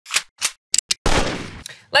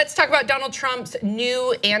Let's talk about Donald Trump's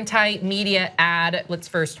new anti-media ad. Let's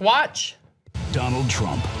first watch. Donald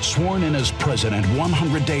Trump, sworn in as president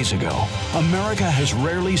 100 days ago. America has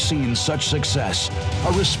rarely seen such success.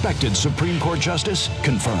 A respected Supreme Court justice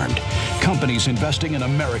confirmed. Companies investing in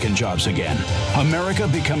American jobs again. America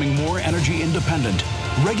becoming more energy independent.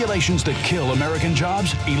 Regulations that kill American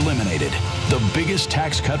jobs eliminated. The biggest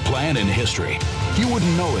tax cut plan in history. You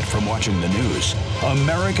wouldn't know it from watching the news.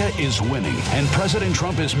 America is winning, and President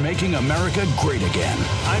Trump is making America great again.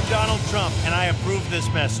 I'm Donald Trump, and I approve this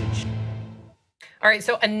message. All right,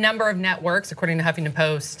 so a number of networks, according to Huffington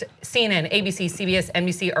Post, CNN, ABC, CBS,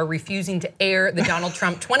 NBC are refusing to air the Donald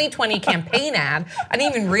Trump 2020 campaign ad. I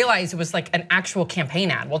didn't even realize it was like an actual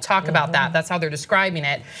campaign ad. We'll talk about that. That's how they're describing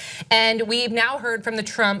it. And we've now heard from the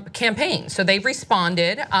Trump campaign. So they've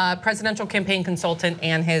responded, presidential campaign consultant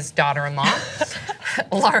and his daughter-in-law,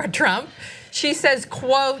 Lara Trump. She says,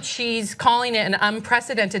 quote, she's calling it an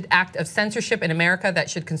unprecedented act of censorship in America that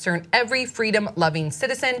should concern every freedom-loving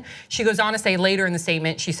citizen. She goes on to say later in the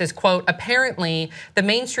statement, she says, quote, apparently the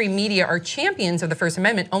mainstream media are champions of the First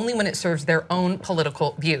Amendment only when it serves their own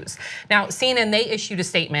political views. Now, CNN, they issued a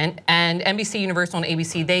statement, and NBC Universal and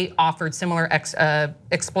ABC, they offered similar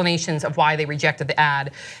explanations of why they rejected the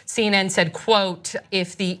ad. CNN said, quote,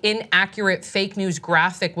 if the inaccurate fake news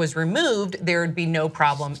graphic was removed, there would be no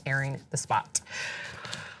problem airing the spot.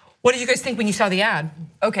 What did you guys think when you saw the ad?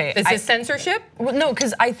 Okay, is this censorship? Well, no,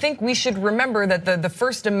 because I think we should remember that the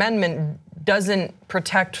First Amendment doesn't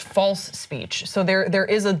protect false speech. So there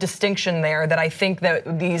is a distinction there that I think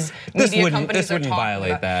that these media companies this wouldn't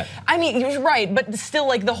violate that. I mean, you're right, but still,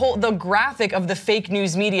 like the graphic of the fake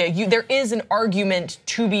news media, there is an argument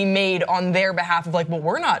to be made on their behalf of like, well,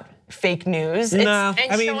 we're not fake news. No,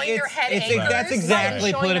 I mean, that's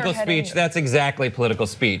exactly political speech. That's exactly political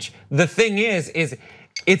speech. The thing is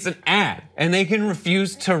it's an ad, and they can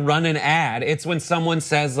refuse to run an ad. It's when someone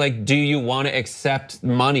says like, do you want to accept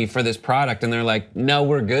money for this product? And they're like, no,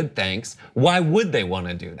 we're good, thanks. Why would they want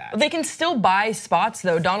to do that? They can still buy spots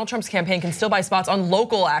though. Donald Trump's campaign can still buy spots on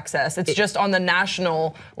local access. It's just on the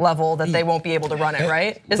national level that they won't be able to run it,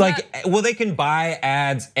 right? Well, they can buy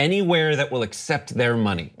ads anywhere that will accept their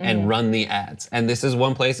money and run the ads. And this is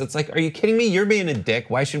one place it's like, are you kidding me? You're being a dick.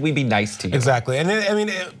 Why should we be nice to you? Exactly, and I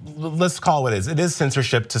mean, let's call it what it is. It is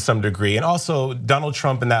censorship to some degree. And also Donald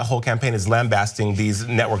Trump and that whole campaign is lambasting these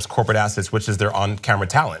networks' corporate assets, which is their on-camera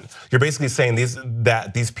talent. You're basically saying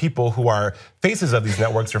that these people who are faces of these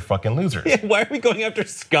networks are fucking losers. Yeah, why are we going after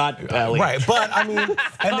Scott Pelley? Right, but I mean,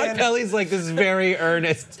 Scott Pelley's like this very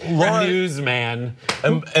earnest newsman.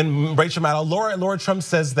 And Rachel Maddow, Laura Trump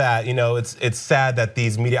says that it's sad that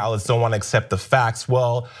these media outlets don't want to accept the facts.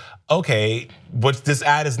 Well, okay, but this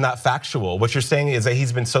ad is not factual. What you're saying is that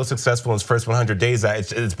he's been so successful in his first 100 days that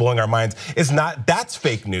it's blowing our minds. It's not, that's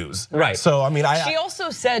fake news. Right. So, I mean, She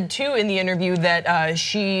also said too in the interview that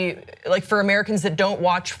she, like for Americans that don't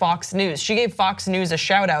watch Fox News, she gave Fox News a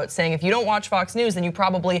shout out saying, if you don't watch Fox News, then you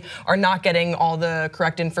probably are not getting all the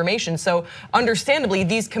correct information. So understandably,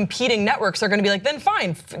 these competing networks are gonna be like, then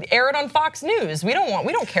fine, air it on Fox News. We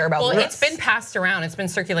don't care about this. Well, it's been passed around, it's been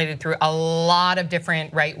circulated through a lot of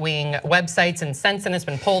different right-wing websites and since then it's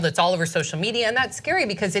been pulled, it's all over social media, and that's scary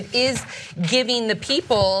because it is giving the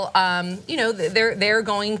people, they're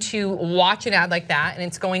going to watch an ad like that, and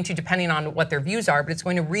it's going to, depending on what their views are, but it's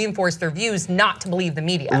going to reinforce their views not to believe the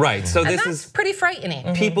media. Right, so and this that's is pretty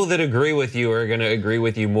frightening. People that agree with you are gonna agree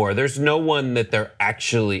with you more. There's no one that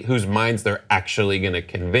whose minds they're actually gonna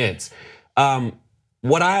convince.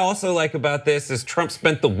 What I also like about this is Trump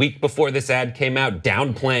spent the week before this ad came out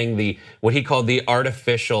downplaying what he called the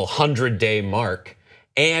artificial 100-day mark.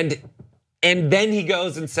 And then he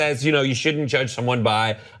goes and says, you shouldn't judge someone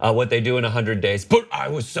by what they do in 100 days. But I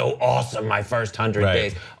was so awesome my first 100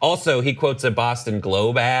 days. Also, he quotes a Boston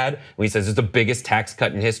Globe ad where he says it's the biggest tax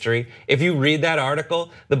cut in history. If you read that article,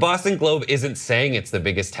 the Boston Globe isn't saying it's the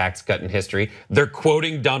biggest tax cut in history. They're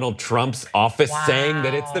quoting Donald Trump's office saying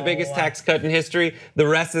that it's the biggest tax cut in history. The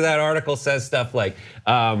rest of that article says stuff like,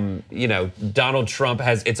 Donald Trump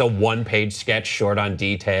it's a one-page sketch short on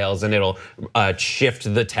details, and it'll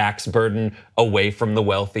shift the tax burden away from the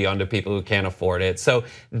wealthy onto people who can't afford it. So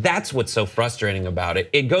that's what's so frustrating about it.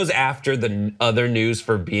 It goes after the other news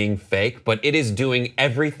for being fake, but it is doing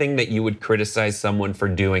everything that you would criticize someone for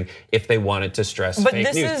doing if they wanted to stress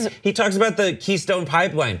fake news. He talks about the Keystone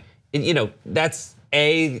Pipeline. That's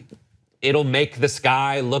it'll make the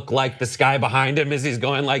sky look like the sky behind him as he's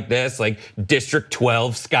going like this, like District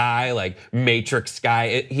 12 sky, like Matrix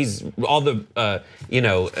sky. He's all the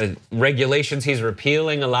regulations he's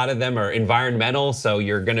repealing. A lot of them are environmental, so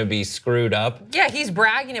you're going to be screwed up. Yeah, he's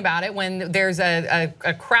bragging about it when there's a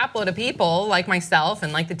crap load of people like myself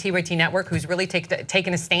and like the TYT network who's really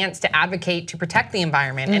taken a stance to advocate to protect the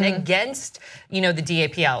environment and against the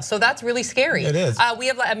DAPL. So that's really scary. It is. We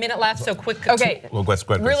have a minute left, so quick. Okay, well, go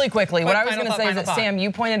ahead. really quickly. What I was going to say is that, thought. Sam,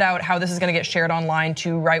 you pointed out how this is going to get shared online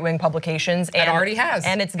to right-wing publications. It already has.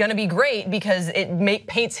 And it's going to be great because it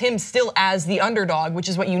paints him still as the underdog, which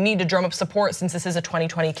is what you need to drum up support since this is a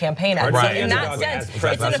 2020 campaign ad. Right. So in that sense,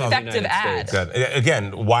 it's an effective ad. Good.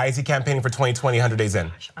 Again, why is he campaigning for 2020 100 days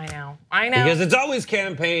in? I know. Because it's always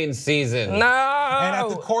campaign season. No. And at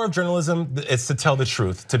the core of journalism, it's to tell the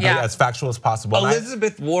truth, to be as factual as possible.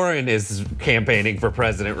 Elizabeth Warren is campaigning for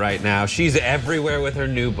president right now. She's everywhere with her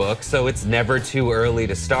new book, so it's never too early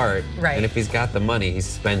to start. Right. And if he's got the money, he's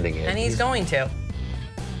spending it. And he's going to.